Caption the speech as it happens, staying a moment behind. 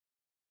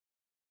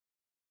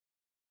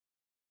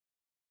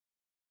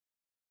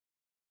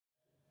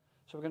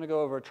So we're going to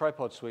go over a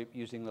tripod sweep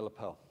using the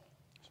lapel.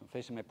 So I'm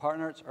facing my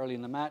partner. It's early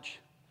in the match.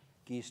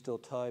 Gi's still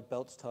tied,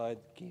 belt's tied,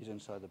 gi's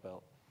inside the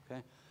belt.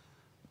 Okay?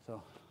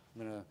 So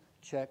I'm going to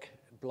check,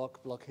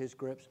 block his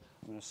grips.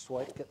 I'm going to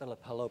swipe, get the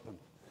lapel open.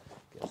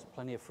 Get us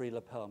plenty of free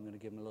lapel. I'm going to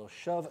give him a little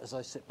shove as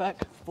I sit back,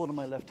 fall to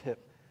my left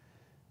hip.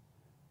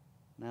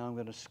 Now I'm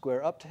going to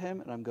square up to him,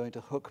 and I'm going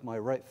to hook my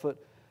right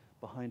foot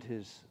behind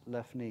his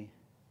left knee.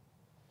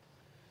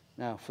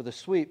 Now for the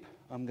sweep,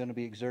 I'm going to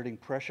be exerting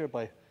pressure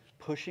by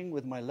pushing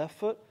with my left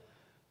foot,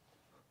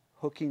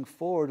 hooking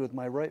forward with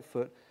my right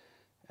foot,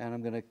 and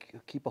I'm going to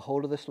keep a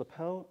hold of this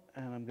lapel,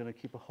 and I'm going to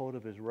keep a hold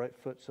of his right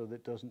foot so that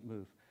it doesn't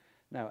move.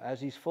 Now, as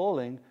he's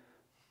falling,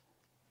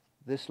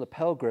 this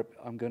lapel grip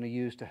I'm going to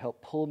use to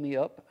help pull me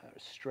up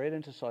straight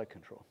into side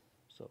control.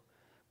 So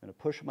I'm going to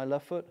push with my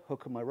left foot,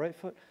 hook with my right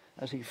foot.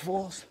 As he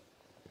falls,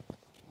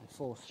 I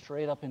fall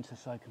straight up into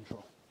side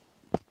control.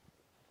 I'll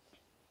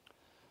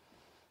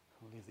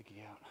leave the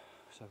gi out.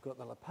 So I've got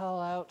the lapel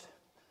out.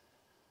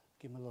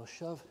 Give him a little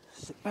shove,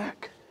 sit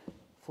back,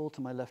 fall to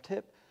my left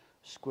hip,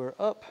 square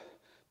up,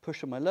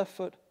 push on my left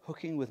foot,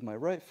 hooking with my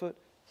right foot,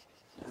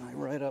 and I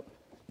right up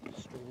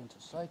straight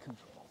into side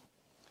control.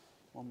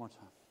 One more time.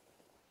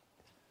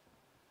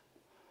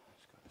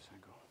 Let's go this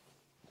angle.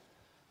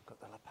 Got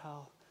the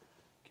lapel,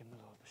 give him a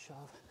little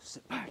shove,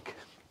 sit back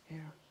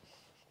here.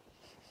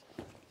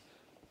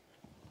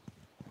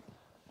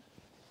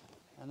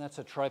 And that's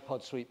a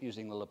tripod sweep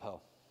using the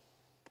lapel.